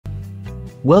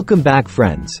Welcome back,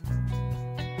 friends.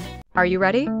 Are you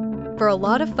ready? For a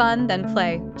lot of fun, then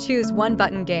play. Choose one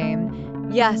button game.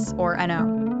 Yes or no.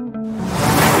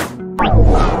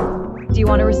 Do you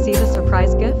want to receive a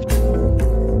surprise gift?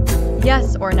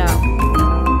 Yes or no.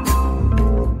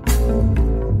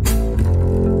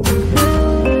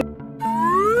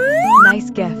 Nice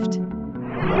gift.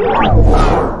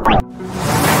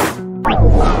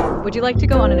 Would you like to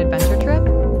go on an adventure trip?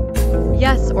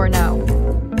 Yes or no?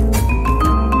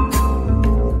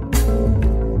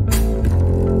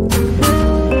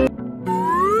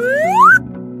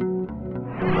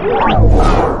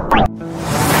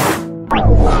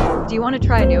 Do you want to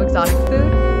try a new exotic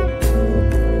food?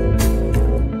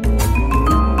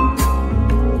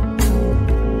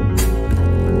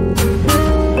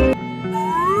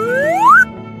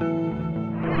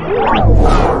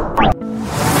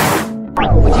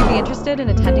 Would you be interested in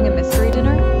attending a mystery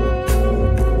dinner?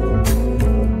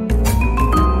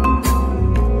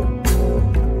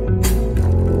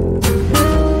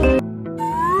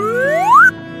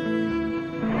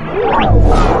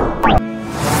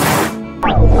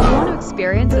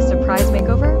 Experience a surprise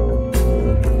makeover?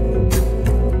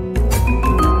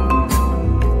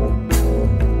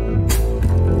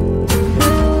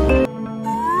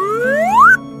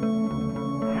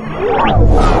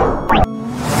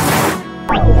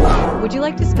 Would you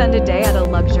like to spend a day at a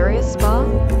luxurious spa?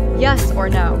 Yes or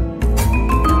no?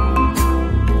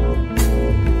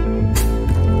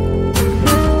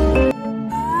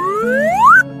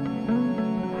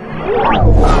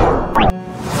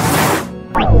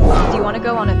 Do you want to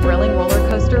go on a thrilling roller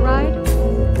coaster ride?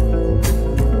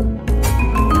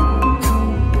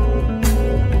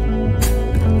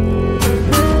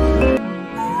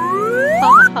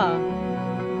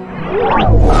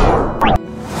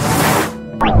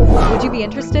 Would you be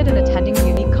interested in attending a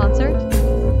unique concert?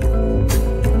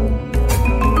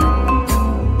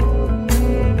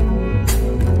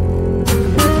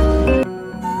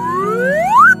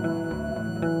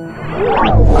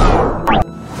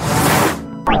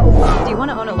 Do you want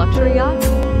to own a luxury yacht?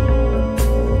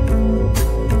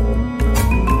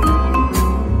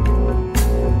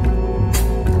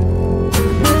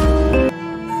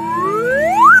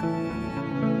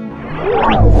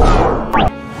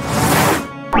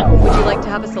 Would you like to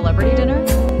have a celebrity dinner?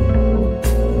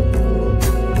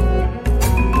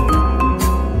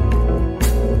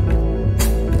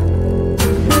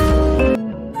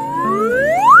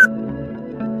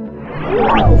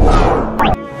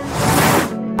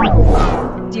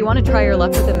 Do you want to try your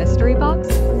luck with a mystery box?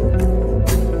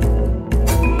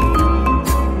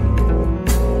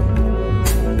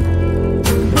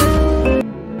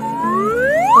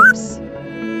 Oops.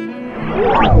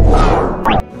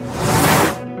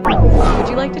 Would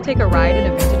you like to take a ride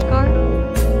in a vintage car?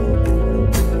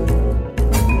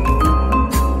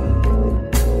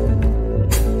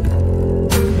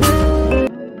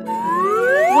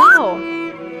 Wow!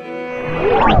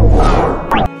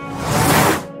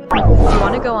 Do you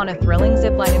want to go on a thrilling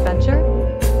zipline adventure?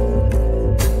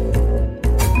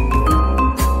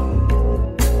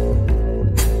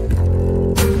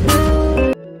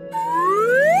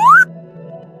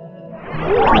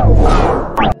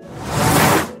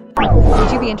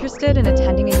 Would you be interested in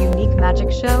attending a unique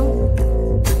magic show?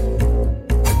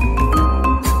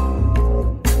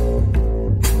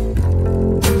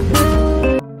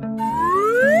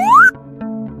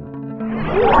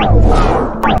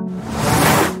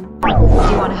 Do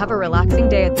you want to have a relaxing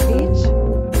day at the beach?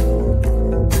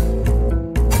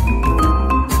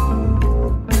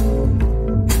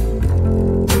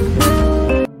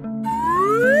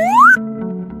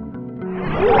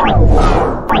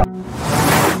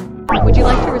 Would you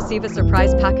like to receive a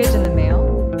surprise package in the mail?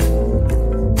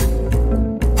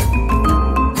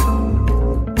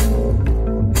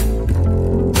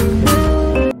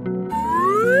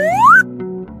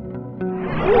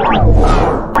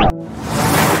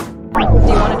 Do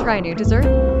you want to try a new dessert?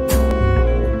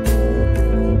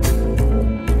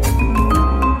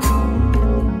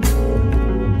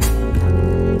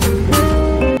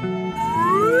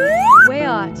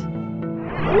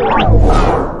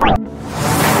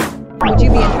 Would you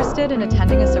be interested in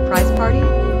attending a surprise party?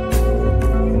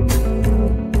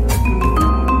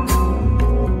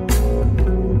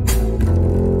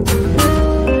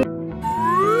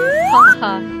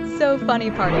 Haha, so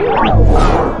funny party.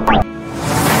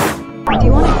 Do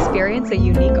you want to experience a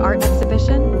unique art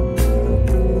exhibition?